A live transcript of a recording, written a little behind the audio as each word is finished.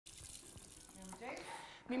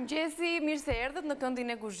Mirëmëngjesi, mirë se erdhët në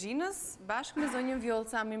këndin e Kuzhines, bashkë me zonjën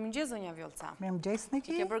Vjollca. Mirëmëngjes, zonja Vjollca. Mirëmëngjes, Niki.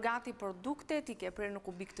 Ti ke bërë gati produktet, ti ke prerë në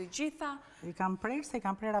kubik të gjitha. I kam prerë se i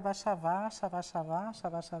kam prerë avash,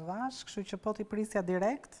 kështu që po t'i prisja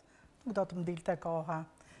direkt, nuk do të më dilte koha.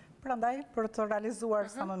 Prandaj, për të realizuar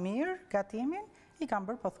sa më mirë gatimin, i kam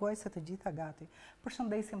bërë pothuajse të gjitha gati.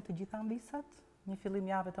 Përshëndesim të gjitha mbisat, një fillim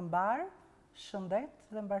jave të mbarë, shëndet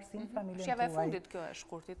dhe mbarësim familjen tuaj. Shjave e fundit kjo e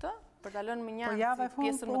Shkurtit, për ta lënë më një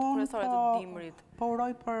pjesën më të unë kryesore të dimrit. Po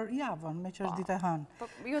uroj për javën, me që është ditë e hënë.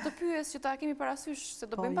 Jo të pyes që ta kemi parasysh, se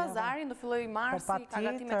do bëjmë pazarin, do filloj marsi, ka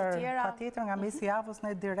gatime të tjera. Patjetër nga mesi javës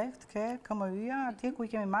në direkt ke KMY-ja, atje ku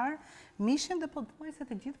i kemi marrë mishin dhe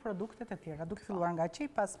pothuajse të gjithë produktet e tjera, duke filluar nga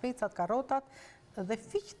qepa, specat, karotat dhe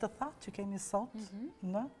fiq të thatë që kemi sot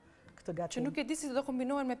në këtë gatim. Që nuk e di si do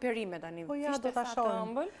kombinohen me perime tani. Po ja, do ta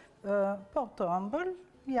shohim. Po, të ëmbël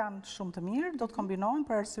janë shumë të mirë, do të kombinohen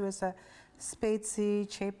për arsye se speci,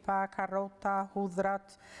 qepa, karota,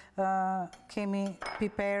 hudhrat, kemi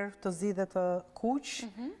piper të zi dhe të kuq,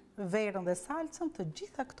 verën dhe salcën, të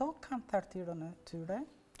gjitha këto kanë thartirën e tyre.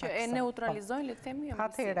 Që e neutralizojnë, le të themi?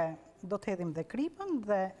 Atëhere, do të hedhim dhe kripën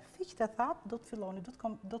dhe fiqët e thatë do të filloni,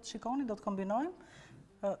 do të shikoni, do të kombinojmë.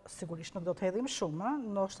 Sigurisht nuk do të hedhim shumë,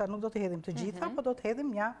 ndoshta nuk do të hedhim të gjitha, po do të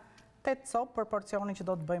hedhim ja 8 copë për porcionin që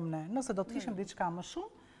do të bëjmë ne. Nëse do të kishim diçka më shumë,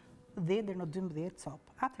 10 deri në 12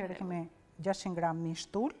 copë. Atëherë kemi 600 gram mish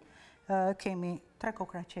tull, kemi 3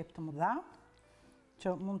 kokra qep të mëdha,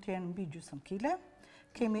 që mund të jenë mbi gjysmë kile,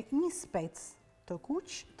 kemi një spec të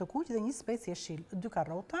kuq dhe një spec jeshil, 2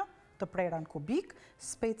 karrota të prera në kubik,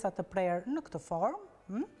 speca të prerë në këtë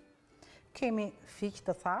formë, kemi fiq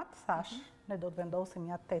të thatë, thash, ne do të vendosim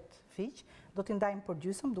ja 8 fiq, do t'i ndajmë për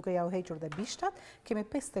gjysmë duke ja u hequr dhe bishtat, kemi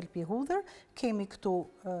 5 stelpi hudhër, kemi këtu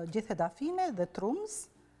gjithedafine dhe trumz,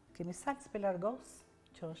 kemi salcë pelargos,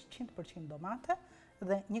 që është 100% domate,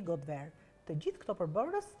 dhe një gotë verë. Të gjithë këto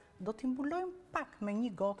përbërës do t'i mbulojmë pak me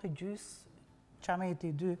një gotë gjys,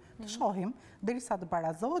 qameti 2, të shohim, derisa të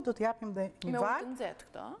barazohet, do t'japim dhe një Me vaj. ujë të nxehtë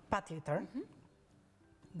këto? Patjetër.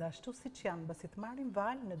 Dhe ashtu si që janë, basi të marim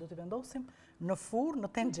valë, ne do t'i vendosim në furrë, në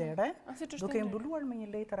tenxhere, duke mbuluar me një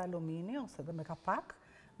letër alumini, ose dhe me kapak,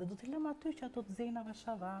 dhe do t'i lëmë aty që ato të zejnë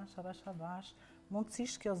avash,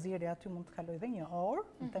 mundësisht kjo zjerje aty mund të kaloj dhe një orë,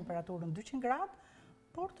 në temperaturën 200 gradë,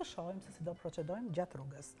 por të shohim se si do procedojmë gjatë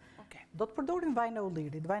rrugës. Do të përdorim vajnë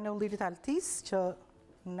e ullirit altis, që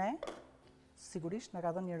ne, sigurisht, në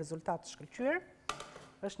ka dhënë një rezultat të shkëlqyer,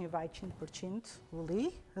 është një vaj 100% ulli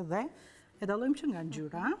dhe e dallojmë që nga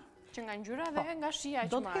ngjyra. Që nga ngjyra dhe nga shija që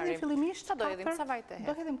marrim. Do të hedhim fillimisht do hedhim sa vaj të hedh.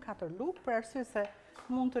 Do hedhim 4 lugë për arsye se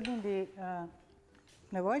mund të lindi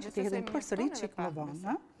nevojë që të hedhim përsëri çik më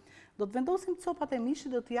vonë. Do të vendosim copat e mishit,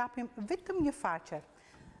 do t'i japim vetëm një faqe.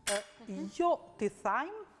 Jo t'i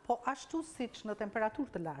thajmë, po ashtu siç në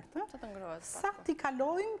temperaturë të lartë. Sa t'i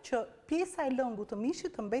kalojmë që pjesa e lëngut të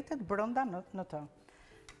mishit të mbetet brenda në të.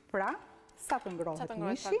 Pra, sa të ngrohet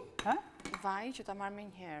mishi, vaj që ta marr më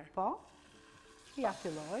një herë. Po. Ja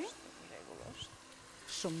filloj.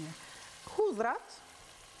 Shumë mirë. Hudhrat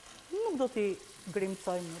nuk do t'i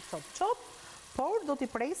grimcojmë në cop, por do t'i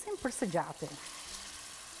presim për së gjati.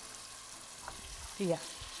 Ja.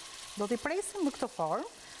 Do t'i presim në këtë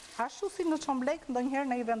formë, ashtu si në çomblek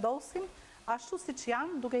ndonjëherë ne i vendosim, ashtu si që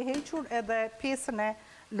janë duke hequr edhe pjesën e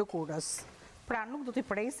lëkurës. Pra nuk do t'i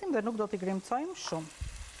presim dhe nuk do t'i grimcojmë shumë.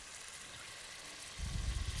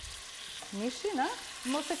 Mishin,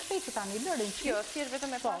 mos e kthej që tani lërin që. Jo, thjesht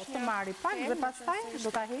vetëm e pash të marri pak dhe pastaj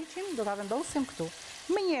do ta heqim, do ta vendosim këtu.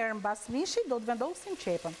 Më njëherë mbas mishit do të vendosim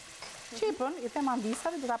qepën. Qepën i them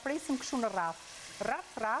ambisave do ta presim kështu në rraf.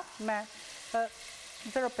 Rraf me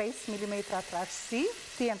 0,5 mm trashësi,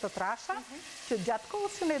 të jenë të trasha, që gjatë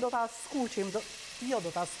kohës që ne do ta skuqim,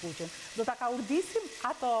 do ta kaurdisim,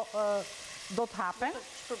 ato do të hapen.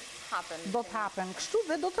 Do të hapen kështu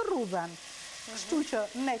dhe do të rrudhen. Kështu që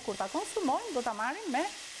ne kur ta konsumojmë do ta marrim me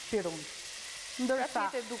pirun. Ndërsa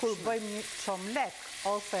kur bëjmë një çomlek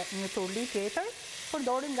ose një turli tjetër,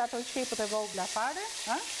 përdorim nga ato qepët e vogla fare,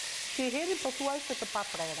 që i hedhim pothuajse të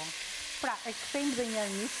paprera. Pra e kthejmë dhe një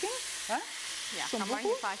mishin, shumë bukur.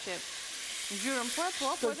 Një faqe ngjyrën po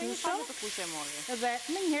edhe një faqe të kuqe mori. Dhe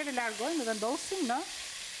më njëherë largojmë dhe vendosim në.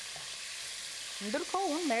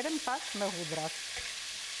 Ndërkohë unë merrem tash me hudhrat.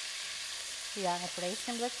 Ja e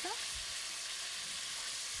presim dhe këtë.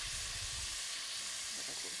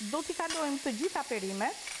 Do t'i kalojmë të gjitha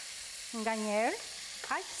perimet nga njerë,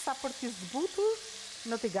 aq sa për t'i zbutur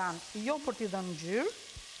në tigan, jo për t'i dhënë ngjyrë,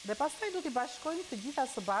 dhe pastaj do t'i bashkojmë të gjitha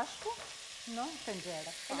së bashku në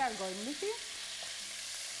tenxhere. E largojmë Niki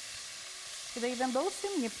dhe i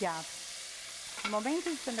vendosim një pjatë. Në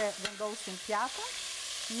momentin që ne vendosim pjatën,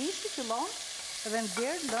 mishi fillon dhe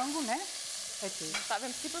nxjerr lëngun e tij. Ta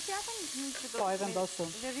vëm sipër pjatën? Po, e vendosim.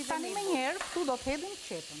 Tani me njerë, këtu do të hedhim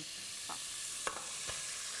qepën.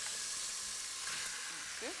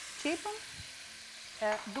 Qepën,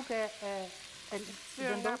 duke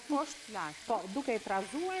nga poshtë lartë. Po, duke e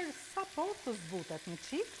trazuar sa po të zbutet një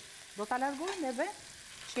qik, do të alargojmë edhe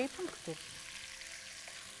qepën këtu.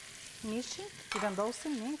 Mishin, i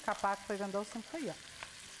vendosim një kapak, po i vendosim të jo.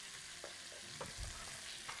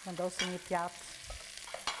 Vendosim një pjatë,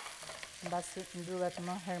 mbasi mbyllet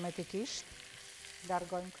më hermetikisht,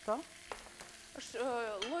 largojmë këto. Është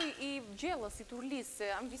lloj i gjellës, i turlisë, se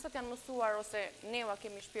amvisat janë mësuar, ose neva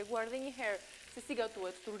kemi shpjeguar dhe një herë, se si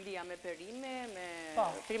gatuhet turlia me perime, me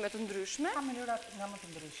perime të ndryshme. Ka mënyrat nga më të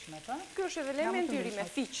ndryshme, të? Kjo është edhe elementi i ri me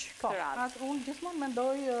fiq këtë radhë. Po, unë gjithmonë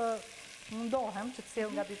mundohem që të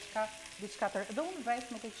sjell nga diçka tërë. Dhe unë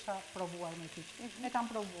vetë nuk e kisha provuar me fiq. E kam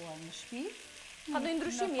provuar në shtëpi. Ka do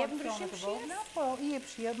ndryshim, jep ndryshim shijes? Po, jep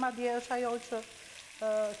shijes, madje është ajo që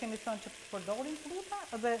kemi thënë që të përdorim fruta,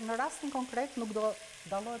 dhe në rastin konkret nuk do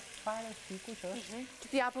dallohet fare fiku që është. Që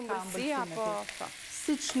t'i japë mbëlsi, apo...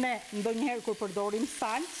 Siç ne ndonjëherë kur përdorim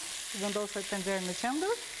salcë, vendosur tenxherën në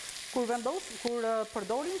qendër, kur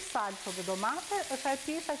përdorim salcë dhe domate, është ajo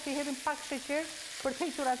pjesa që i hedhim pak sheqer për të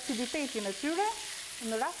hequr aciditetin e tyre,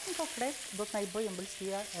 në rastin konkret do të na i bëjë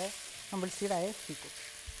ëmbëlsira e fikut.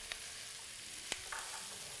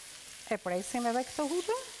 E presim edhe këtë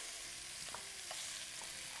hudër.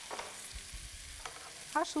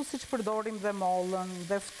 Ashtu si që përdorim dhe mollën,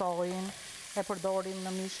 dhe ftojnë, e përdorim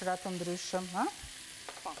në mishra të ndryshëm, ha?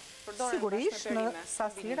 Sigurisht në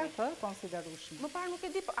sasira të konsiderueshme. Më parë nuk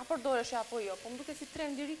e di a përdoresh apo jo, po më duket si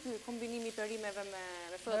trend i ri ky kombinimi perimeve me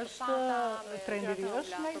frutta të pata, me trend i ri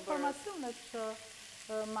është nga informacionet që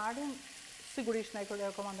marrim, sigurisht ne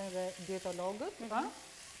rekomandojmë dhe dietologët, ha?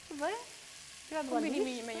 Dhe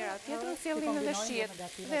kombinimi me njëra tjetrën, sjellim edhe shijet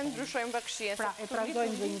dhe ndryshojmë pak shijen. Pra, e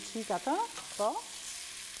trazojmë dhe një çik atë, po.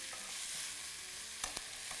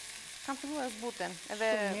 Kam filluar zbuten, edhe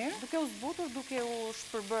duke u zbutur, duke u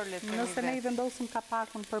shpërbër letrë. Nëse ne i vendosim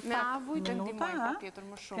kapakun për me pak avujt e ndihmojnë pak tjetër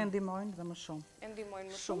më shumë. E ndihmojnë dhe më shumë. E ndihmojnë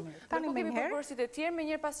më shumë. Tani po kemi përbërësit e tjerë me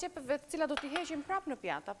njërë pas qepëve të cilat do t'i heqim prapë në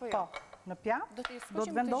pjatë, apo jo? Po, në pjatë do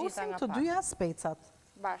të vendosim të dyja specat.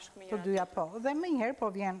 Bashkë me njëra. Të dyja po. Dhe me njëherë po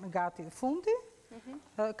vjen gati fundi,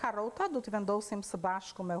 karota do t'i vendosim së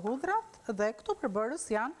bashku me hudrat, dhe këto përbërës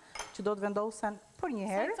janë që do të vendosen për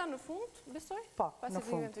njëherë. Salca në fund, besoj? Po, në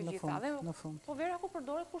fund. Po vera ku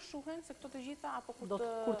përdoret kur shuhen, se këto të gjitha, apo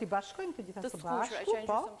kur t'i bashkojmë të gjitha së bashku,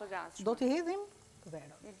 po, do t'i hedhim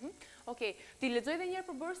verën. Okej, ti lexoj edhe njëherë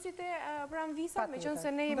përbërësit e pranë visat, me qënë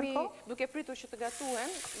se ne jemi duke pritur që të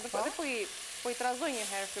gatuhen, dhe po i trazoj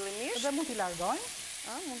njëherë fillimisht. Dhe mund t'i largojmë.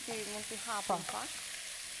 Mund t'i hapëm pak.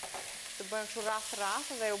 Të bëjmë që rrath,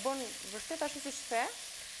 dhe u bën vërtet ashtu si shpe.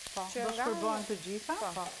 Po, do shpërbojnë të gjitha.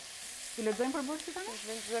 I lexojmë përbërësit tani?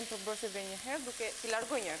 Lexojmë përbërësit dhe njëherë, duke t'i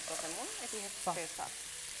largoj njërë këto të mund, e t'i hep spesat.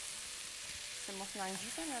 Se mos nga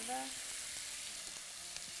ngjiten edhe...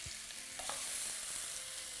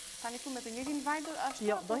 Tani ku me të njërin vaj do ashtu?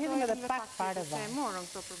 Jo, do hedhim edhe pak fare vaj. Se e morëm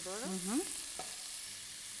këto përbërës.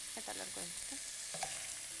 E ta largojmë këtë.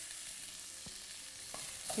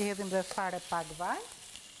 I hedhim dhe fare pak vaj.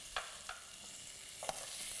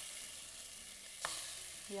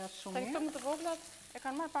 Ja shumë mirë. Këto më të voglat e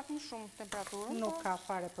kanë marrë pak më shumë temperaturën. Nuk ka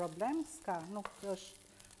fare problem, s'ka, nuk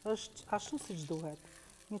është ashtu si që duhet.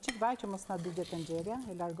 Një qik vaj që mos nga digjet të nxerja,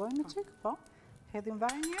 e largojmë një qik, po. Hedhim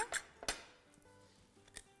vaj një.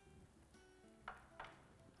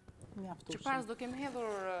 Që pas do kem hedhur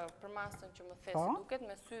për masën që më thesi duket,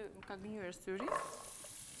 me sy më ka gënjur syri.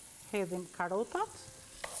 Hedhim karotat,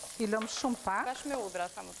 i lëm shumë pak. Kash me udra,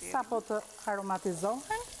 sa më tjerë. Sa po të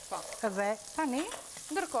aromatizohen. Dhe tani...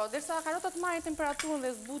 Ndërkohë, derisa karotat marrin temperaturën dhe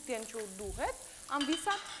zbutjen që u duhet,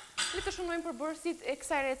 ambisat le të shënojmë përbërësit e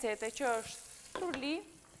kësaj recete, që është turli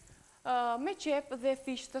me qep dhe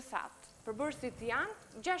fiq të thatë. Përbërësit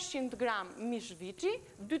janë 600 gram mish viçi,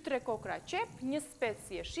 2-3 kokra qep, 1 spec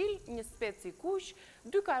jeshil, 1 spec kuq,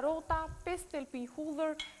 2 karota, 5 telpinj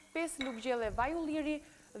hudhër, 5 lugë gjelle vaj ulliri,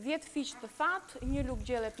 10 fiq të thatë, 1 lugë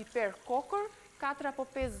gjelle piper kokër, 4 apo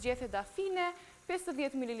 5 gjethe dafine,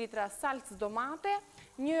 50 ml salcë domate,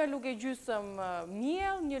 1 lugë gjysëm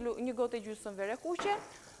miell, 1 gotë gjysëm verekuqe,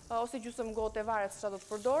 ose gjysëm gotë varet se çfarë do të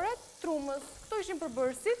përdoret, trumës. Këto ishin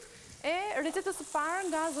përbërësit e recetës së parë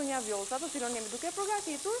nga zonja Vjosa, të cilën jemi duke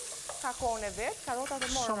përgatitur, kakon e vet, karotat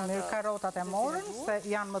e morën. Shumë mirë, karotat e morën, se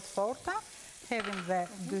janë më të forta. Hedhim dhe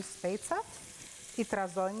 2 specat, i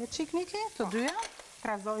trazojmë një qik niki, të dyja,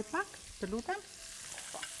 trazoj pak, të lutem.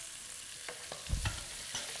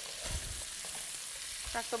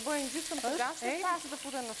 Pra këtë bëjnë gjysmë të gatshme para se të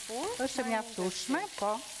futen në furrë. Është e mjaftueshme,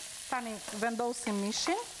 po. Tani vendosim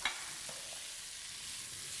mishin.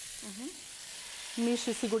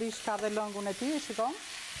 Mishi sigurisht ka dhe lëngun e tij, shikon.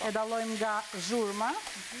 E dallojmë nga zhurma,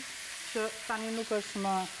 që tani nuk është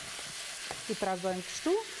më i trazojmë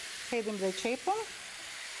kështu. Hedhim dhe qepën.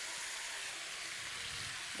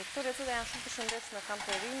 Dhe këto receta janë shumë të shëndetshme, kanë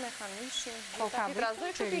perime, kanë mishin. Po ka ti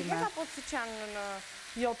trazoj kështu ti het apo siç janë në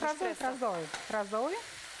Jo, trazoj.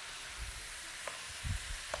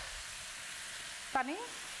 Tani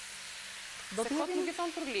do të hedhim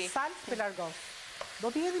salcë pelargos.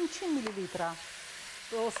 Do të hedhim 100 ml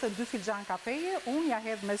ose 2 filxhan kafeje, unë ja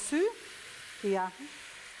hedh me sy,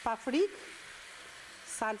 pa frikë,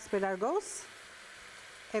 salcë pelargos,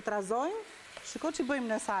 e trazojmë, shiko që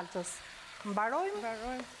bëjmë në salcës,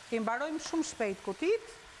 i mbarojmë shumë shpejt kutit,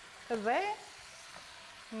 dhe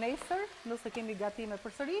nesër, nëse kemi gatime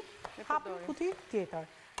përsëri, hapim kutit tjetër.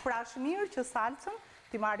 Pra është mirë që salcën,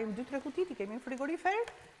 ti marrim 2-3 kutit, i kemi në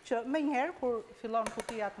frigorifer, që me njëherë, kur fillon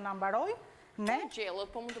kutia të na mbaroj, ne gjellët,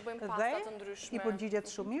 po mund të bëjmë pasta të ndryshme. I përgjigjet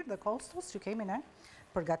shumë mirë dhe kostos që kemi ne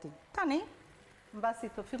përgatim. Tani, mbasi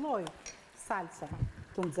të filloj salca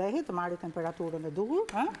të nxehit, të marri temperaturën e duhur,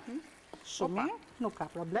 shumë mirë, nuk ka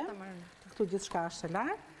problem. Këtu gjithçka është e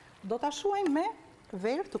lartë. Do ta shuajmë me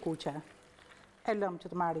verë të kuqe. E lëmë që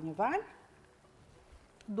të marri një val,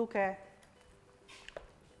 duke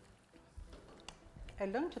e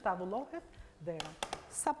lëmë që të avullohet vera.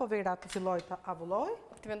 Sa po vera të filloj të avulloj,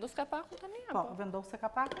 ti vendos kapakun tani? Po, vendose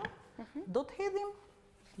kapakun. Do të hedhim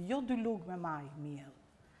jo 2 lugë me maj miell,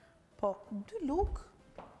 po 2 lugë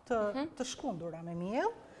të shkundura me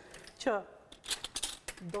miell, që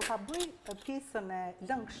do ta bëj pjesën e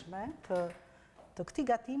lëngshme të këtij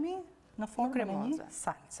gatimi në formën e një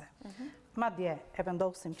salce. Madje e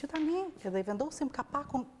vendosim që tani edhe i vendosim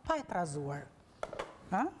kapakun pa e trazuar.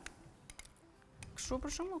 Kështu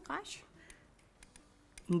për shembull kaq?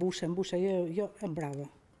 Mbushe, jo, bravo.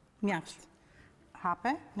 Mjaft.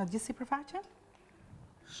 Hape në gjithë sipërfaqen.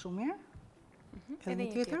 Shumë mirë. Edhe një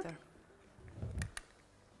tjetër.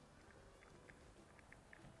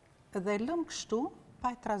 Edhe lëm kështu,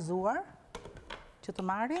 pa e trazuar, që të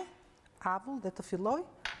marri avull dhe të filloj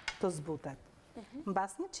të zbutet.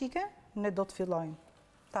 Mbas një qike, ne do të fillojmë.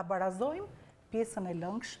 Ta barazojmë pjesën e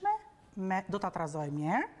lëngshme, do ta trazojmë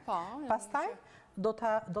njerë, pastaj do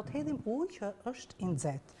të hedhim ujë që është i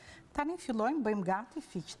nxehtë. Tani fillojmë, bëjmë gati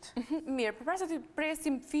fiqt. Mirë, përpara se të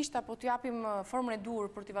presim fiqt apo të japim formën e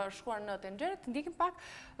duhur për t'i bashkuar në tenxhere, të ndjekim pak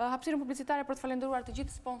hapësirën publicitare për të falenderuar të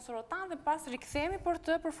gjithë sponsorët tanë dhe pas rikthehemi për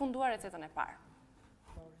të përfunduar recetën e parë.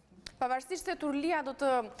 Pavarësisht se turlia do të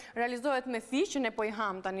realizohet me fiq, që ne po i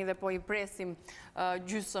ham tani dhe po i presim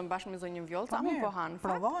gjysëm bashkë me zonjën Vjollca, unë po han.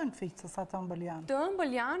 Provojnë fiq, sa të ëmbël janë. Të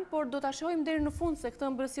ëmbël janë, por do ta shohim deri në fund se këtë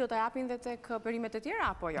ëmbëlsi do ta japin dhe tek perimet e tjera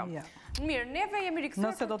apo jo. Mirë, neve jemi rikthyer.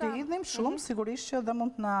 Nëse do të hidhnim shumë, sigurisht që dhe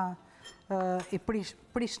mund të na i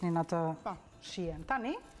prishnin atë shijen.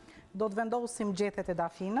 Tani do të vendosim gjethet e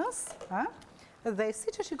dafinës, dhe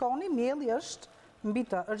siç e shikoni, mielli është mbi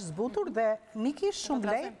të është zbutur dhe niki shumë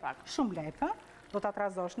lehtë, do ta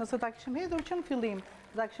trazosh. Nëse ta kishim hedhur që në fillim,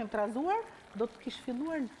 do ta kishim trazuar, do të kish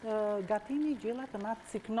filluar gatimi gjella të na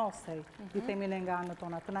ciknosej, i themi ne nga anët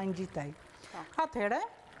tona, të na ngjitej. Atëherë,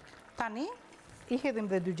 tani i hedhim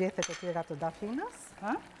dhe 2 gjethet e tjera të dafinës,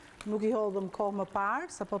 nuk i hodhëm kohë më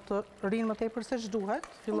parë, sa po të rinë më tepër se ç'duhet,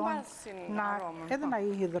 fillojnë edhe na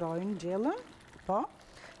i hidhrojnë gjellën, po.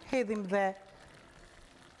 Hedhim dhe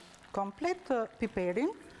komplet piperin,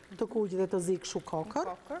 të kuq dhe të zi kështu kokër.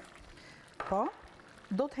 Po,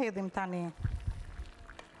 do të hedhim tani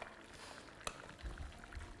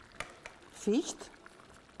fiqt.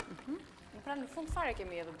 Pra në fund fare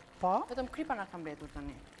kemi hedhur. Po. Vetëm kripa na ka mbetur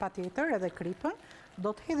tani. Patjetër, edhe kripën.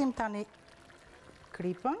 Do të hedhim tani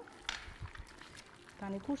kripën.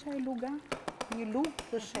 Tani kush e luga? Një lugë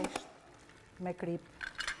të shesht me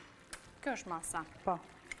kripë. Kjo është masa. Po.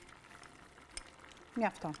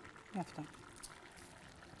 Mjafton.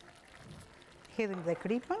 Hedhim dhe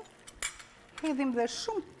kripën, hedhim dhe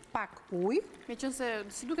shumë pak ujë. Me qënë se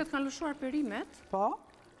si duket kanë lëshuar perimet. Po,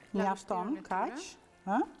 mjafton kaq.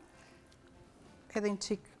 Edhe një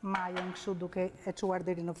qik majën kështu duke e quar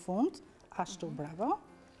deri në fund, ashtu bravo.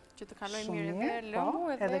 Që të kaloj mirë edhe lëngu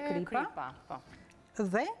edhe kripa.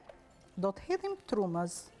 Dhe do të hedhim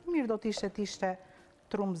trumës. Mirë do t'ishte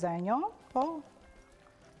trumë zenjo, po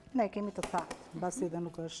ne kemi të thatë, basi dhe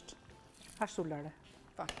nuk është ashtu lëre.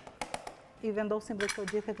 I vendosim dhe këto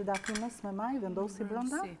gjethet e dafinës me maj, vendosim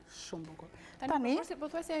brenda, shumë bukur. Tani, po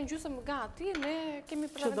thuaj se janë gjysëm gati, ne kemi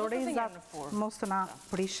për të vendosur në furrë. Mos të na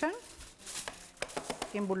prishen,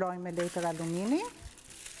 i mbulojmë me letër alumini,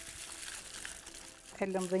 E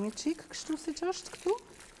lëm dhe një qikë, kështu si që është këtu.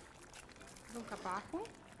 Vëm kapakun.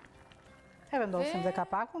 E vendosim dhe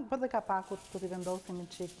kapakun, për dhe kapakut të t'i vendosim një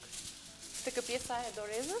qikë. Të kë pjesa e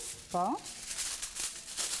dorezës? Po.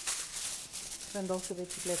 Vendosim dhe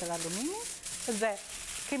qikletër alumini. Dhe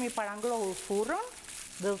kemi parangrohur furrën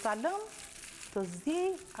dhe do t'a lëm të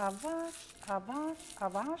zjej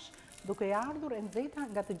avash, duke i ardhur e nxehta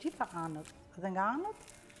nga të gjitha anët, dhe nga anët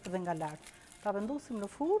dhe nga lart. Ta vendosim në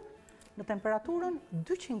furrë në temperaturën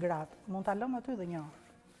 200 gradë, mund t'a lëm aty dhe një orë.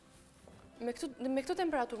 Me këtë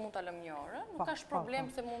temperaturë mund t'a lëm një orë? Nuk ka problem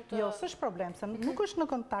se mund të... Jo, s'është problem, se nuk është në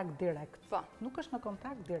kontakt direkt. Po. Nuk është në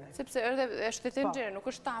kontakt direkt. Sepse është të tenxhere,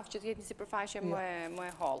 nuk është tafë që t'jetë një sipërfaqe më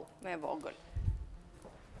e hollë, më e vogël.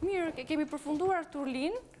 Mirë, kemi përfunduar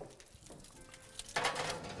turlin.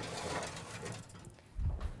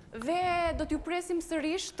 Dhe do t'ju presim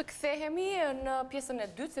sërish të kthehemi në pjesën e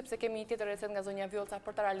dytë, sepse kemi një tjetër recet nga zonja Vjoca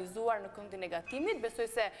për të realizuar në këndin e gatimit. Besoj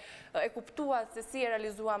se e kuptuat se si e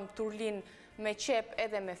realizuam turlin me qep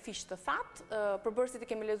edhe me fish të thatë. Përbërësit i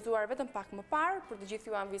kemi lezuar vetëm pak më parë, për të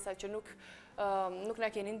gjithë ju anvisa që nuk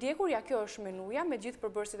na keni ndjekur. Ja, kjo është menuja me gjithë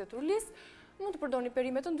përbërësit e turlis. Mund të përdoni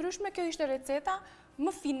perimet të ndryshme, kjo ishte receta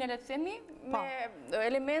më fine, le të themi, me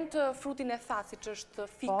element frutin e thatë, si që është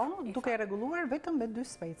fik. Po, duke e reguluar vetëm me 2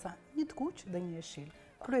 speca, një të kuq dhe një jeshil.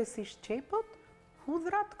 Kryesisht qepët,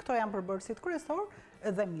 hudhrat, këto janë përbërësit kryesor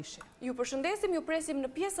dhe mishi. Ju përshëndesim, ju presim në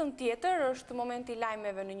pjesën tjetër, është momenti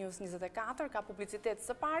lajmeve në News 24, ka publicitet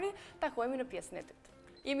së pari, takojmë në pjesën e dytë.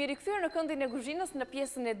 Jemi rikthyer në këndin e Kuzhines në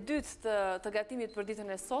pjesën e dytë të gatimit për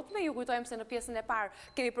ditën e sotme. Ju kujtojmë se në pjesën e parë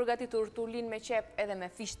kemi përgatitur turlin me qep edhe me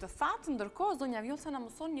fish të thatë, ndërkohë zonja Vjoca na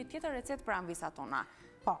mëson një tjetër recet për anvisat tona.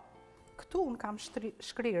 Po, këtu unë kam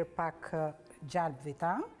shkrirë pak gjalp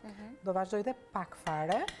vitam, do vazhdoj dhe pak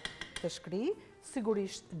fare të shkri,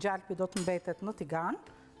 sigurisht gjalpi do të mbetet në tigan,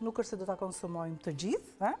 nuk është se do të konsumojmë të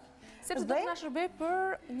gjithë. Sepse do të na shërbej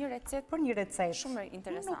për një recet shumë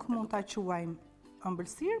interesante. Nuk mund ta quajmë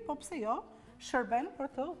ëmbëlsirë, po pse jo, shërben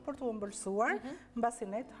për të ëmbëlsuar, mbasi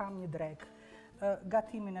ne të ham një drek.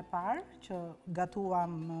 Gatimin e parë, që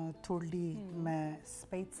gatuam turli me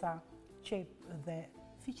speca, qep dhe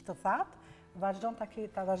fiq të thatë,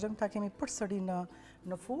 vazhdojmë ta kemi përsëri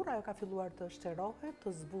në furrë, ajo ka filluar të shterohet,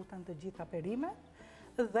 të zbuten të gjitha perimet,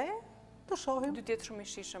 dhe të shohim. Dy tjetë shumë i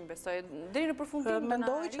shishëm, besoj. Deri në përfundim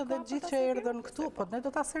mendoj që dhe gjithë që erdhën këtu, po ne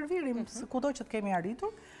do ta servirim, kudo që të kemi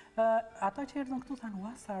arritur, ata që erdhën këtu thanë,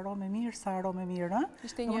 ua, sa aromë mirë, sa aromë mirë.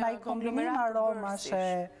 Ishte një kombinim aromashe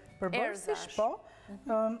përbërësish, po,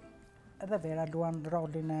 edhe Vera luan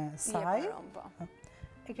rolin e saj.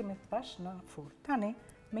 E kemi të pash në furrë. Tani,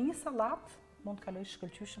 me një salat, mund të kaloj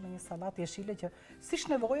shkëlqyshë me një salat jeshile që sish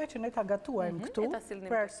nevoja që ne ta gatuajmë këtu,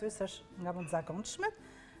 për arsye se është nga më të zakonshmet.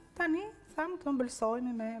 Tani, thamë të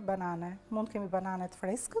mbëlsojmë me banane. Mund kemi banane të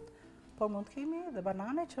freskët, por mund kemi dhe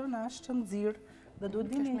banane që në është të nxirë. Dhe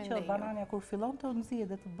duhet dini që banania kur fillon të nxirë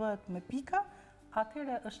dhe të bëhet me pika,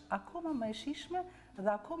 atëherë është akoma më e shishme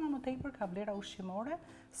dhe akoma më tepër ka vlera ushqimore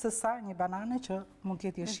se sa një banane që mund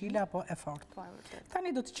të jetë jeshile apo e fortë.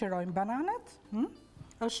 Tani do të qerojmë bananet,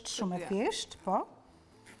 është shumë e thjeshtë, po.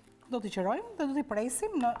 Do të qerojmë dhe do t'i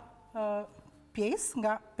presim në pjesë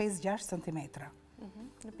nga 5-6 cm.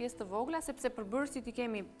 Në pjesë të vogla, sepse përbërësit i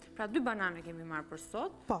kemi, pra 2 banane kemi marrë për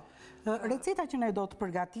sot. Po, receta që ne do të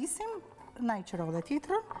përgatisim, na i qëro dhe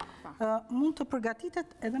tjetër, mund të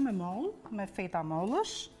përgatitet edhe me mollë, me feta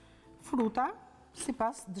mollësh, fruta, si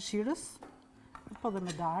pas dëshirës, po dhe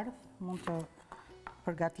me dardhë, mund të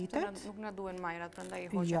përgatitet. Nuk na duen majrat, prandaj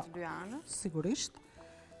i hoqet 2 anës. Sigurisht.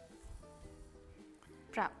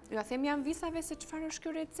 Pra, ju a themi janë visave se çfarë është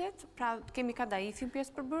kjo recet? Pra, kemi kadaifin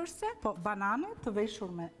pjesë përbërëse? Po, banane të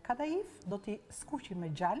veshur me kadaif, do t'i skuqim me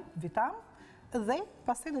gjalp, vitam, dhe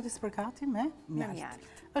pastaj do t'i spërkatim me mjalt.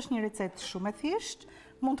 Është një recet shumë e thjeshtë,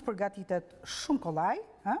 mund të përgatitet shumë kollaj,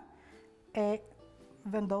 e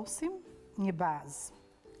vendosim një bazë,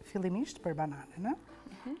 fillimisht për bananën.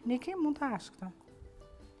 Një kemë mund të hash këta.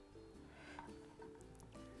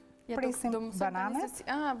 Presim bananet.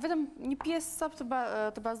 Vetëm një pjesë sap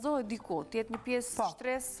të bazohet diku, të jetë një pjesë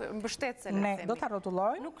shtres mbështetëse, le të themi. Ne do ta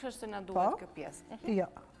rrotullojmë. Nuk është se na duhet kjo pjesë. Jo,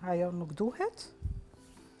 ajo nuk duhet.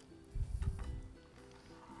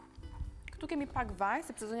 Këtu kemi pak vaj,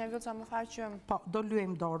 sepse zonja Vjoca më tha që... Po, do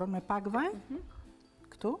lyejmë dorën me pak vaj.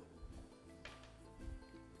 Këtu.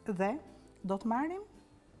 Dhe do të marrim,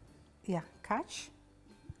 ja, kaq.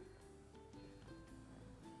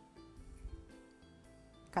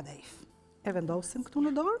 KADAIF. E vendosim këtu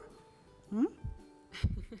në dorë.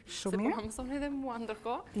 Shumë mirë. Se po mëson edhe mua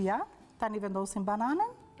ndërkohë. Ja, tani vendosim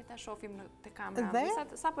bananën. Ta shofim të kamera.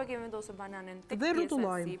 Sa po e kemi vendosur bananen tek dhe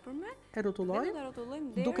pjesa e sipërme. E rrotullojmë. Dhe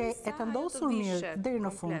rrotullojmë Duke e këndosur mirë deri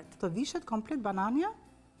në fund. Të vishet komplet banania.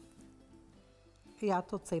 Ja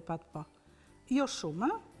ato cepat po. Jo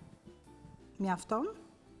shumë, mjafton.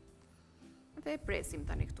 Dhe e presim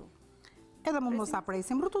tani këtu. Edhe mund mos ta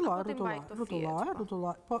presim, rrotulloj.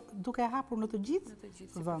 Po duke hapur në të gjithë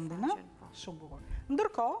vendin, shumë bukur.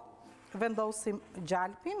 Ndërkohë, vendosim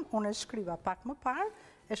gjalpin, unë e shkriva pak më parë,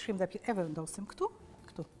 e vendosim këtu.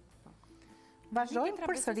 Vazhdojmë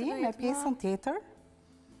përsëri me pjesën tjetër.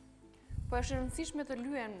 Po është rëndësishme të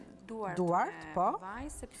lyen duart po. vaj,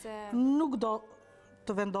 sepse nuk do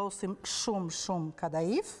të vendosim shumë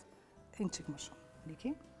kadaif, një çik më shumë.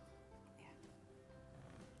 Liki.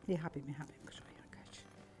 I hapim kështu kaq.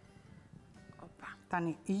 Opa.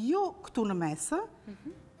 Tani, jo këtu në mesë,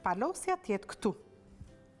 palosja tjetë këtu.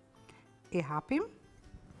 I hapim,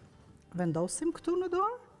 vendosim këtu në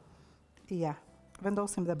dorë, ja,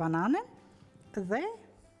 vendosim dhe bananen, dhe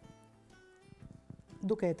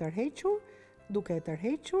duke e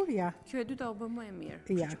tërhequr, ja. Kjo e dyta u bë më e mirë,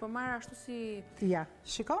 ja. Që po marr ashtu si... Ja,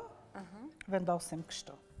 shikon? Vendosim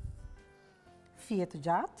kështu. Fije të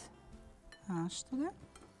gjatë, ashtu dhe.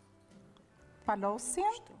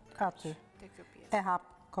 Palosjen, aty. E hap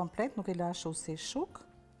komplet, nuk i lashu si shuk.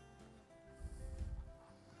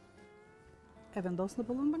 E vendos në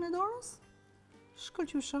pëllëmbën e dorës.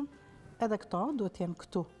 Shkëlqyshëm. Edhe këto duhet jenë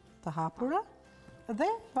këtu të hapura. Dhe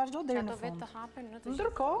vazhdo deri në fund.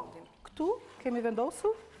 Ndërkohë, këtu kemi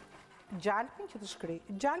vendosur gjalpin që të shkri.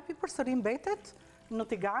 Gjalpi përsëri mbetet në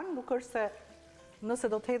tigan, nuk është se nëse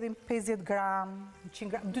do të hedhim 50 gram, 100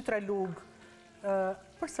 gram, 2-3 lugë,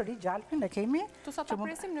 përsëri gjalpin e kemi. Tu sa ta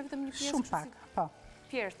presim në vetëm një pjesë shumë pak, po.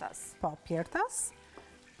 Pjertas. Po, pjertas.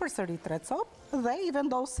 Përsëri 3 copë dhe i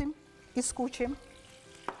vendosim, i skuqim.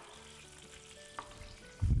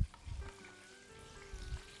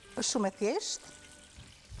 Është shumë e thjeshtë.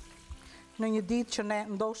 Në një ditë që ne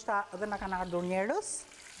ndoshta dhe na kanë ardhur njerëz,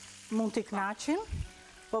 mund t'i kënaqin,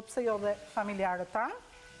 po pse jo dhe familjarët tanë,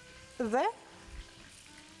 dhe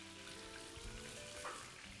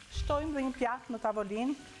shtojmë dhe një pjatë në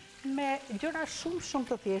tavolinë me gjëra shumë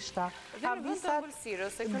të thjeshta. Dhe në vend të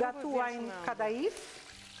ëmbëlsirës, se kjo gatuajnë kadaif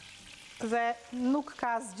dhe nuk ka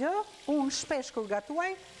asgjë, unë shpesh kur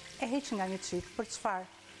gatuaj e heq nga një çik. Për çfarë?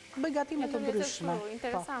 Bëj gatime të ndryshme.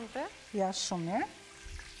 Interesante. Ja, shumë mirë.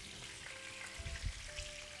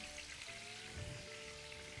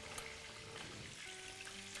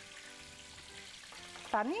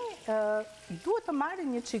 Tani, duhet të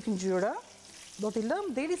marrin një çik ngjyrë, do t'i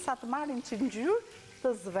lëmë deri sa të marrin çik ngjyrë të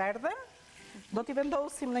zverdhen, do t'i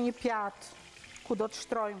vendosim në një pjatë ku do të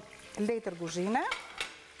shtrojmë letër kuzhine,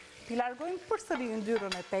 t'i largojmë përsëri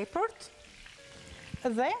yndyrën e tepërt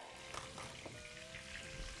dhe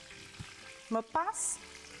më pas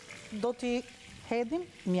do t'i hedhim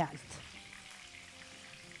mjalt.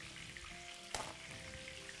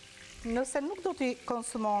 Nëse nuk do t'i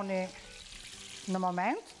konsumoni në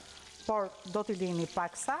moment, por do t'i lini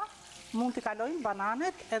paksa, mund t'i kalojmë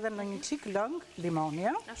bananet edhe në një çik lëng limoni.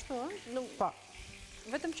 Ashtu? Po.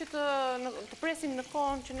 Vetëm që të presim në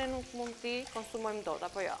kohën që ne nuk mund t'i konsumojmë dot,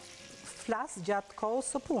 apo jo? Flas gjatë kohës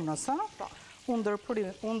së punës, po. Unë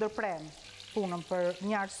ndërprem punën për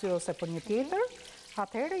një arsye ose për një tjetër,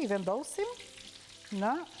 atëherë i vendosim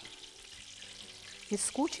në i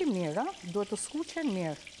skuqim mirë, duhet të skuqen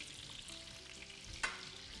mirë.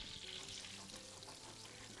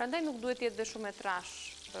 Prandaj nuk duhet jetë dhe shumë e trash,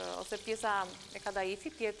 ose pjesa e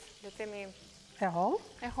kadaifit jetë, le themi... E holl?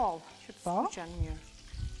 E holl, që të skuqen mirë.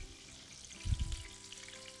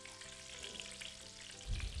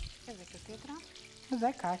 Edhe kjo tjetra?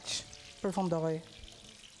 Dhe kaq, përfundoj.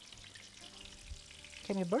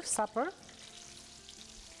 Kemi bërë sapër.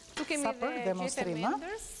 Tu kemi dhe gjete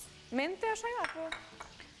menders. Mente është ajo, apo?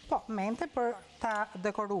 Po, mente për ta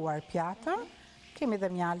dekoruar pjatën. Kemi dhe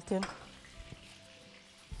mjaltin.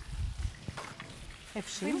 E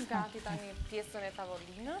fshim gati tani pjesën e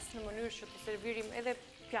tavolinës, në mënyrë që të servirim edhe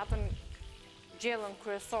pjatën gjellën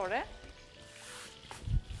kryesore.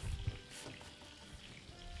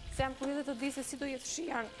 Se jam kuriozë të di se si do jetë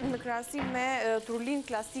shian në krahasim me turlin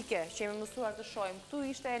klasike që jemi mësuar të shohim. Këtu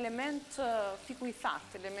ishte element fiku i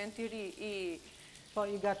thakt, element i ri i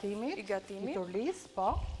gatimit, i turlis,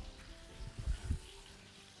 po.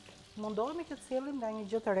 Mundohemi që të sjellim nga një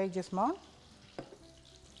gjë të re gjithmonë.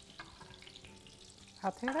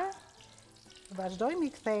 Atëherë, vazhdojmë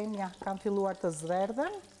i kthejmë, ja, kam filluar të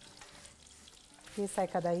zverdhen, pjesa e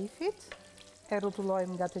kadaifit, e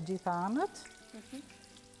rrotullojmë nga të gjitha anët,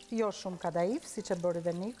 jo shumë kadaif, si që bëri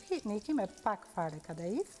dhe Niki, me pak fare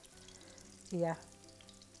kadaif, ja,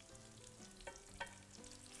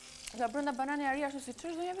 Nga brenda banane ari ashtu si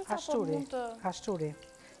ç'është donjë vetë apo mund të Ashturi.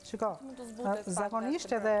 Shiko, zbutet pak zakonisht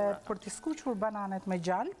nga edhe temperatura. për t'i skuqur bananet me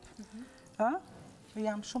gjalp,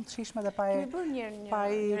 jam shumë të shishme dhe pa Kemi bërë i një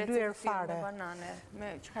lyer recetë fare. me banane,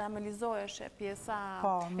 që karamelizoheshe pjesa,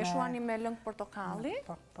 Po, e shuani me lëng portokalli,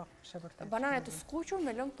 Po, është e vërtetë. banane të skuqur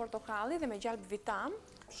me lëng portokalli dhe me gjalp vitam,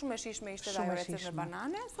 shumë e shishme ishte dhe ajo recetë me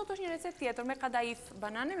banane, sot është një recetë tjetër me kadaif,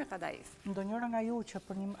 banane me kadaif. Ndonjëra nga ju që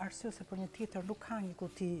për një arsye ose për një tjetër nuk ka një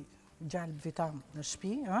kuti gjalp vitam në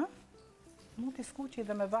shtëpi, mund t'i skuqi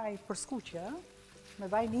dhe me vaj për skuqje, me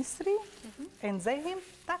vaj nisri, e nxehim,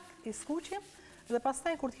 tak, i skuqim, dhe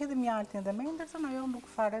pastaj kur t'hedhim mjaltin dhe mendersën, ajo nuk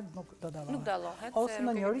fare nuk do dallohet. Nuk dallohet. Ose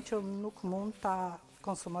në njëri që nuk mund ta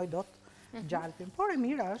konsumoj dot gjalpin. Por e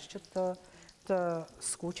mira është që të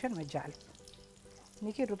skuqen me gjalp.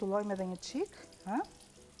 Niki rrotullojmë edhe një çik,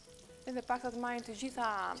 Edhe pak të marrin të gjitha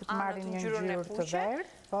që të marrin një ngjyrën e ngjyrë të kuqe.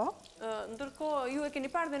 verdhë, po. Ndërkohë, ju e keni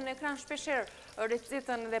parë dhe në ekran shpeshherë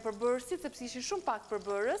recetën dhe përbërësit, sepse ishin shumë pak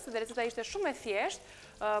përbërës, dhe receta ishte shumë e thjeshtë,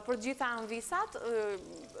 për të gjitha anvisat,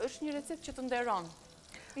 është një recetë që të nderon.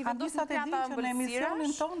 Anvisat e din që në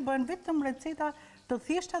emisionin tonë bëhen vetëm receta të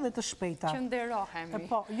thjeshta dhe të shpejta. Që nderohemi.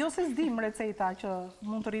 Po, jo se s'dim receta që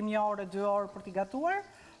mund të rrim 1 orë, 2 orë për t'i gatuar,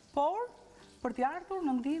 por për t'i ardhur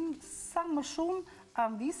në ndihmë sa më shumë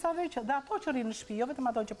anvisave që dhe ato që rinë në shtëpi, jo vetëm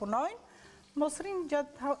ato që punojnë, mos rinë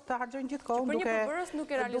gjatë të harxojnë gjithë kohën për një përbërës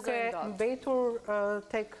nuk e realizojnë dot. duke mbetur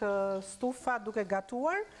tek stufa, duke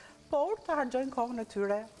gatuar, por të harxojnë kohën e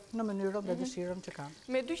tyre në mënyrën dhe dëshirën që kanë.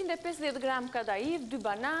 Me 250 gram kadaif, 2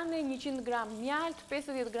 banane, 100 gram mjalt,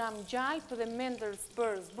 50 gram gjalp dhe mendërs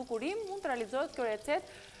për zbukurim, mund të realizohet kjo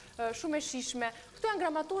recetë shumë e shishme. Këto janë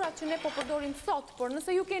gramaturat që ne po përdorim sot, por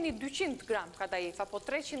nëse ju keni 200 gram kadaif, apo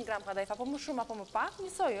 300 gram kadaif, apo më shumë, apo më pak,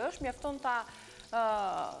 njësoj është, mjafton ta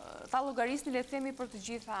llogarisni, le të themi, për të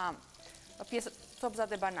gjitha pjesët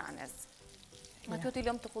copzat e bananes. Ato t'i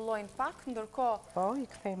lëm të kullojnë pak, ndërkohë Po, i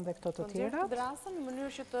kthejmë dhe këto të nxjerr tjerat. drasën në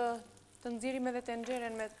mënyrë që të nxjerrim edhe tenxhere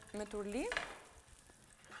me turli.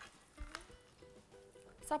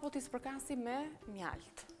 Sapo t'i spërkasim me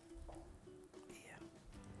mjalt.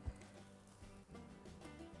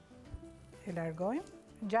 E largojmë.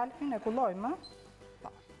 Gjalpin e kullojmë, Po.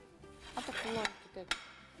 Ato kullojmë të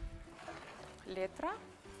letra.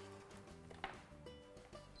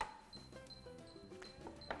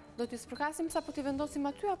 Do t'i spërkasim sa po t'i vendosim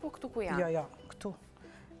aty apo këtu ku janë? Jo, këtu.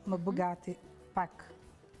 Më bë gati pak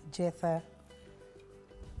gjethe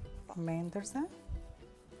mendërse.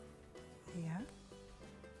 Ja,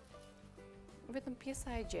 Vetëm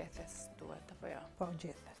pjesa e gjethes duhet, apo jo? po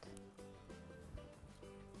gjethet.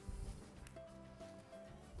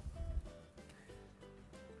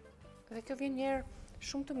 Dhe kjo vjen njerë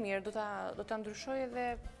shumë të mirë, do ta ndryshoj edhe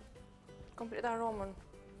komplet aromën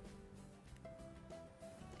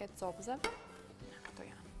e copzave. Këto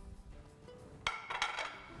janë.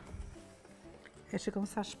 E shikon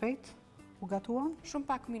sa shpejt u gatuan? Shumë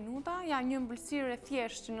pak minuta, ja një ëmbëlsirë e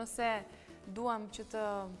thjeshtë që nëse duam që të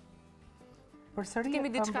Përsëri kemi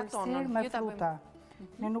diçka tonën, ëmbëlsirë me ju ta bëjmë. fruta.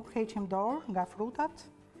 Ne nuk heqim dorë nga frutat,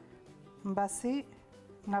 mbasi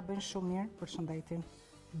na bën shumë mirë për shëndetin.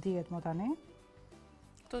 Dihet më tani?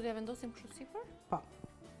 Këto t'ja vendosim kështu sipër? Po.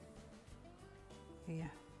 Ja.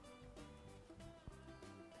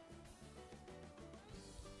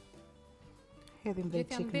 Hedhim dhe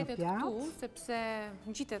Gjetja qik në mbetet këtu, pjatë. sepse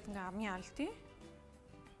ngjitet nga mjalti.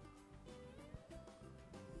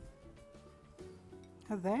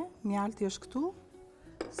 Dhe mjalti është këtu,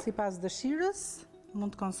 sipas dëshirës,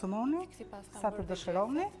 mund të konsumoni, Sipas ta sa të bërë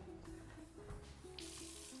dëshironi.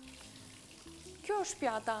 Kjo është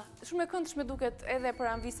pjata, shumë e këndshme duket edhe për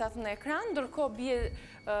anvisat në ekran, ndërkohë bie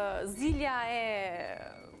zilja e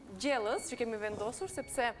gjellës që kemi vendosur,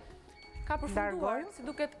 sepse ka përfunduar, Largojmë. si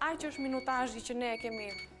duket aq është minutazhi që ne kemi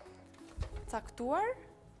caktuar.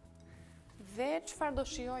 Dhe çfarë do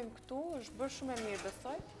shijojmë këtu, është bërë shumë e mirë,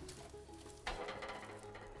 besoj.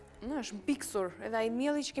 Është mpiksur, edhe ai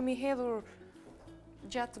mielli që kemi hedhur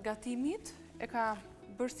gjatë gatimit, e ka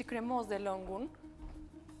bërë si kremoze lëngun.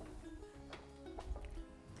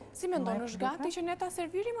 Si mendon, është gati që ne ta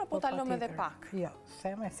servirim apo ta lëmë edhe pak? Jo,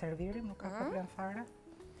 them e servirim, nuk ka problem fare.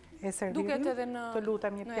 E Duket servirim, edhe në të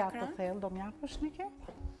lutem një në pjatë të ekran? thellë, do m'japësh Niki.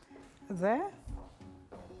 Dhe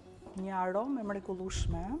një aromë e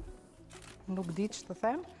mrekullueshme, nuk di ç'të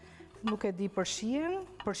them, nuk e di për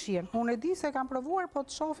shijen. Unë e di se kam provuar, po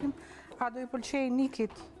të shohim a do i pëlqej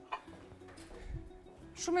Nikit.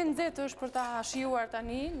 Shumë e nxehtë është për ta shijuar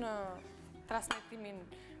tani në transmetimin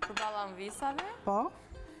përballë anvisave.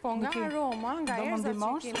 Po nga Niki, aroma, nga do më erëzat që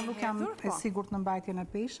ndihmosh, kemi nuk jam hedhur, e sigurt në mbajtjen e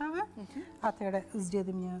peshave. Atëherë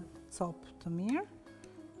zgjedhim një copë të mirë.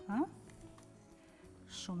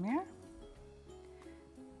 shumë mirë.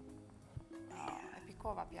 E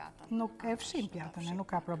pikova pjatën. Nuk e fshim pjatën, nuk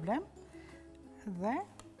ka problem. Dhe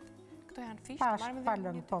këto janë fish, pash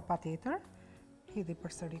palën po patjetër. Hidhi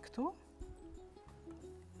përsëri këtu.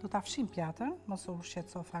 Do ta fshim pjatën, mos u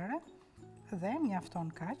shqetëso fare. Dhe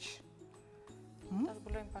mjafton kaq. Ta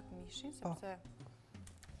zbulojmë pak mishin, sepse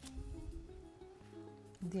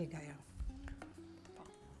djega jo.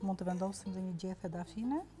 Mund të vendosim dhe një gjethe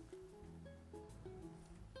dafine.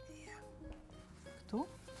 Këtu.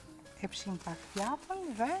 E fshim pak pjatën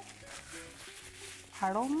dhe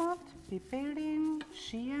aromat, piperin,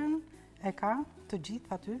 shien, e ka të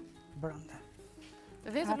gjithë aty brenda.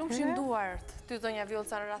 Dhe të lumshin duart, ty zonja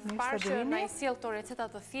Vjollca në rast parë që na i sjell këto receta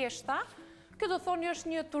të thjeshta. Kjo do thoni është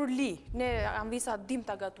një turli. Ne Ambisa dim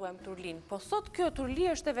ta gatuajmë turlin, po sot kjo turli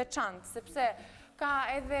është e veçantë, sepse ka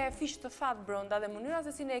edhe fish të thatë brenda dhe mënyra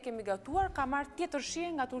se si ne e kemi gatuar ka marrë tjetër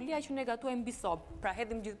shije nga turlia që ne gatuajmë mbi sobë. Pra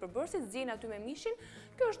hedhim gjithë përbërësit, zgjejmë aty me mishin.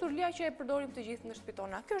 Kjo është turlia që e përdorim të gjithë në shtëpi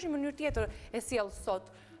tona. Kjo është një mënyrë tjetër e sjell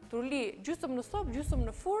sot. Turli gjysmë në sobë, gjysmë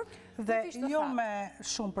në furrë. Dhe jo me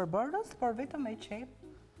shumë përbërës, por vetëm me qep,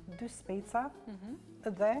 2 speca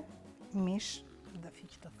dhe mish dhe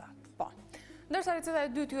fiq të thatë. Po. Ndërsa receta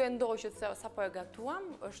e dytë ju e ndoqët se sapo e gatuam,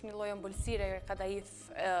 është një lloj ëmbëlsire KADAIF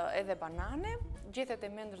edhe banane, gjethet e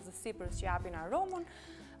mendër dhe sipër që japin aromën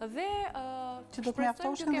dhe që do të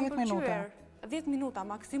mjaftoshin 10 minuta. 10 minuta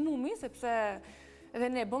maksimumi, sepse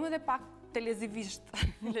edhe ne bëm edhe pak televizivisht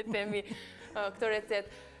le të themi këtë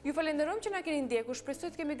recetë. Ju falenderojmë që na keni ndjekur. Shpresoj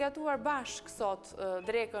të kemi gatuar bashkë sot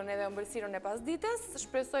drekën edhe ëmbëlsirën e pasdites.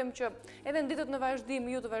 Shpresojmë që edhe në ditët në vazhdim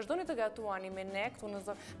ju të vazhdoni të gatuani me ne këtu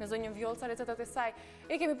në zonjën Vjollca. Recetat e saj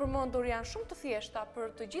e kemi përmendur janë shumë të thjeshta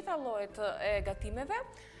për të gjitha llojet e gatimeve.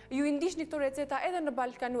 Ju i ndiqni këto receta edhe në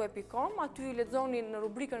balkanu.com, aty lexoni në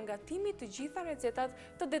rubrikën gatimi të gjitha recetat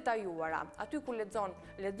të detajuara. Aty ku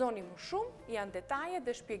lexoni më shumë, janë detajet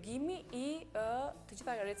dhe shpjegimi i të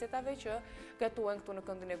gjitha recetave që gatuhen këtu në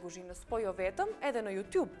këndin e Kuzhines. Po jo vetëm, edhe në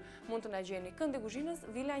YouTube mund të na gjeni Këndi Kuzhines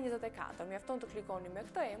Vila 24. Mjafton të klikoni me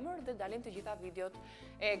këtë emër dhe dalin të gjitha videot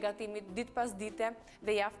e gatimit ditë pas dite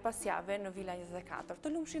dhe javë pas jave në Vila 24.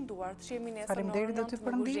 Të lumshin duart, shihemi nesër në orën 9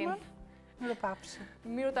 në Kuzhinë.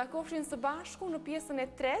 Miru takofshin së bashku në pjesën e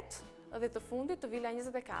tretë dhe të fundit të Vila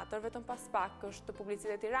 24, vetëm pas pak është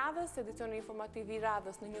publicitet i radhës, edicioni informativ i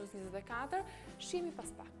radhës në News 24, shihemi pas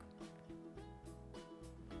pak.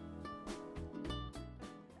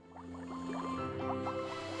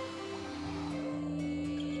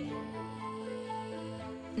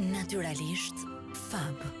 Naturalisht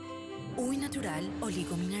FAB. Ujë natyral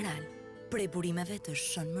oligomineral, prej burimeve të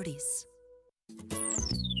shënmërisë.